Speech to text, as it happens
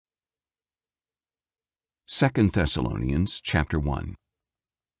2 Thessalonians chapter 1.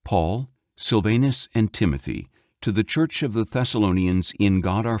 Paul, Silvanus, and Timothy, to the church of the Thessalonians in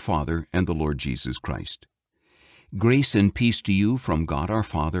God our Father and the Lord Jesus Christ. Grace and peace to you from God our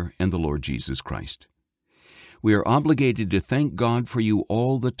Father and the Lord Jesus Christ. We are obligated to thank God for you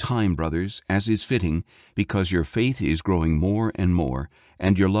all the time, brothers, as is fitting, because your faith is growing more and more,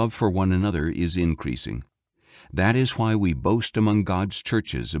 and your love for one another is increasing. That is why we boast among God's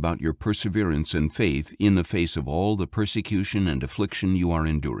churches about your perseverance and faith in the face of all the persecution and affliction you are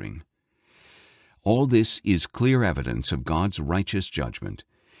enduring. All this is clear evidence of God's righteous judgment,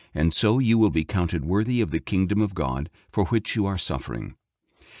 and so you will be counted worthy of the kingdom of God for which you are suffering.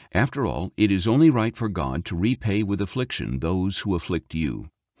 After all, it is only right for God to repay with affliction those who afflict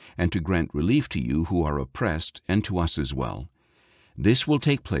you, and to grant relief to you who are oppressed, and to us as well. This will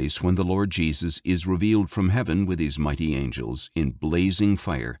take place when the Lord Jesus is revealed from heaven with his mighty angels in blazing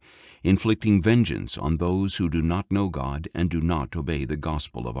fire, inflicting vengeance on those who do not know God and do not obey the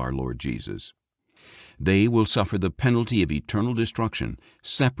gospel of our Lord Jesus. They will suffer the penalty of eternal destruction,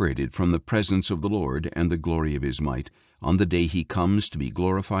 separated from the presence of the Lord and the glory of his might, on the day he comes to be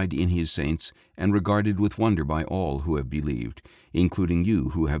glorified in his saints and regarded with wonder by all who have believed, including you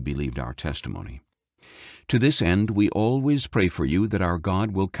who have believed our testimony. To this end, we always pray for you that our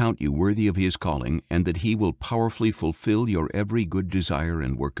God will count you worthy of his calling, and that he will powerfully fulfill your every good desire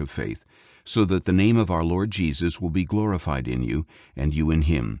and work of faith, so that the name of our Lord Jesus will be glorified in you, and you in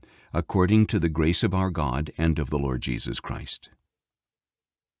him, according to the grace of our God and of the Lord Jesus Christ.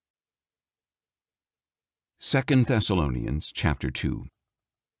 2 Thessalonians chapter 2.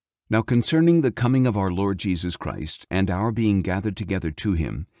 Now concerning the coming of our Lord Jesus Christ, and our being gathered together to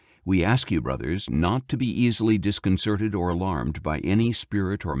him, we ask you, brothers, not to be easily disconcerted or alarmed by any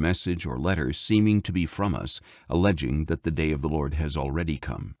spirit or message or letter seeming to be from us, alleging that the day of the Lord has already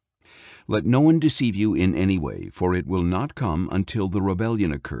come. Let no one deceive you in any way, for it will not come until the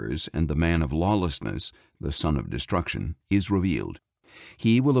rebellion occurs and the man of lawlessness, the son of destruction, is revealed.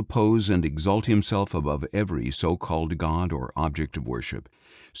 He will oppose and exalt himself above every so-called God or object of worship.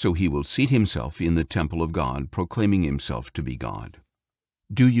 So he will seat himself in the temple of God, proclaiming himself to be God.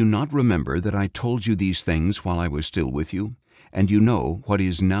 Do you not remember that I told you these things while I was still with you? And you know what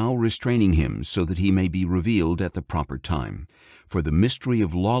is now restraining him, so that he may be revealed at the proper time. For the mystery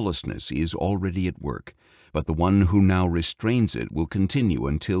of lawlessness is already at work, but the one who now restrains it will continue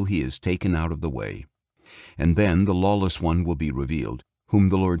until he is taken out of the way. And then the lawless one will be revealed, whom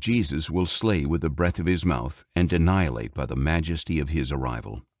the Lord Jesus will slay with the breath of his mouth and annihilate by the majesty of his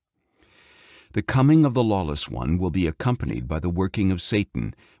arrival. The coming of the lawless one will be accompanied by the working of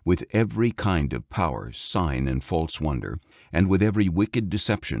Satan, with every kind of power, sign, and false wonder, and with every wicked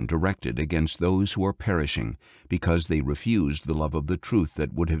deception directed against those who are perishing, because they refused the love of the truth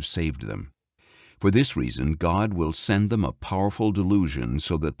that would have saved them. For this reason God will send them a powerful delusion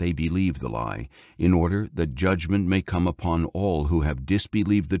so that they believe the lie, in order that judgment may come upon all who have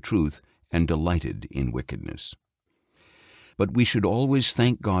disbelieved the truth and delighted in wickedness. But we should always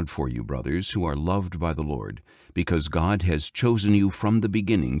thank God for you, brothers, who are loved by the Lord, because God has chosen you from the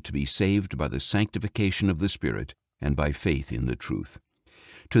beginning to be saved by the sanctification of the Spirit and by faith in the truth.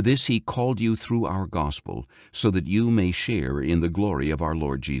 To this he called you through our gospel, so that you may share in the glory of our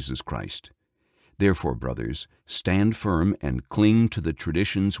Lord Jesus Christ. Therefore, brothers, stand firm and cling to the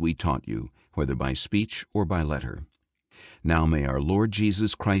traditions we taught you, whether by speech or by letter. Now may our Lord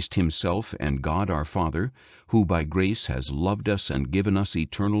Jesus Christ himself and God our Father, who by grace has loved us and given us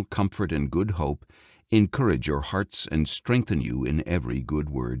eternal comfort and good hope, encourage your hearts and strengthen you in every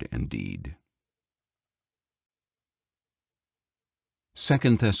good word and deed.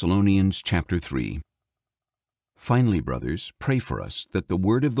 2 Thessalonians chapter 3. Finally, brothers, pray for us, that the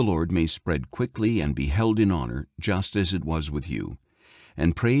word of the Lord may spread quickly and be held in honor, just as it was with you.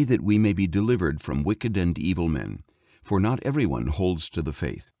 And pray that we may be delivered from wicked and evil men. For not everyone holds to the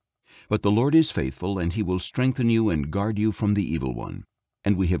faith. But the Lord is faithful, and he will strengthen you and guard you from the evil one.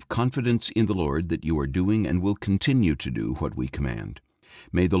 And we have confidence in the Lord that you are doing and will continue to do what we command.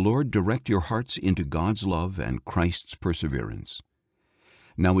 May the Lord direct your hearts into God's love and Christ's perseverance.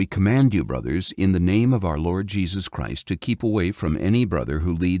 Now we command you, brothers, in the name of our Lord Jesus Christ, to keep away from any brother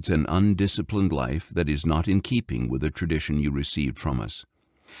who leads an undisciplined life that is not in keeping with the tradition you received from us.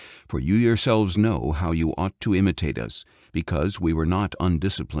 For you yourselves know how you ought to imitate us, because we were not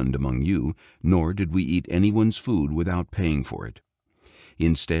undisciplined among you, nor did we eat anyone's food without paying for it.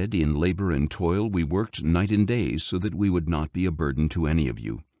 Instead, in labor and toil we worked night and day, so that we would not be a burden to any of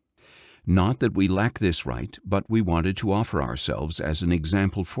you. Not that we lack this right, but we wanted to offer ourselves as an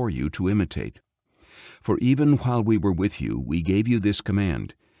example for you to imitate. For even while we were with you, we gave you this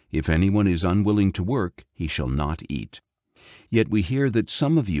command: If anyone is unwilling to work, he shall not eat. Yet we hear that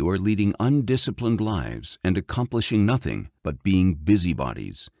some of you are leading undisciplined lives and accomplishing nothing but being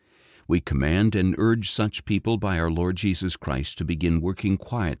busybodies. We command and urge such people by our Lord Jesus Christ to begin working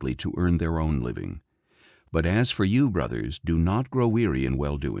quietly to earn their own living. But as for you, brothers, do not grow weary in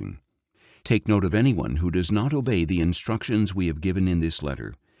well-doing. Take note of anyone who does not obey the instructions we have given in this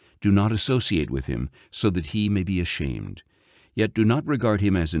letter. Do not associate with him, so that he may be ashamed. Yet do not regard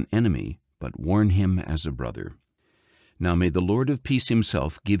him as an enemy, but warn him as a brother. Now may the Lord of peace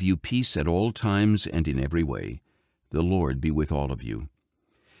himself give you peace at all times and in every way. The Lord be with all of you.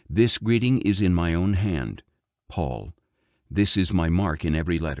 This greeting is in my own hand, Paul. This is my mark in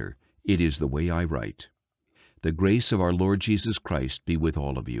every letter. It is the way I write. The grace of our Lord Jesus Christ be with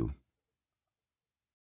all of you.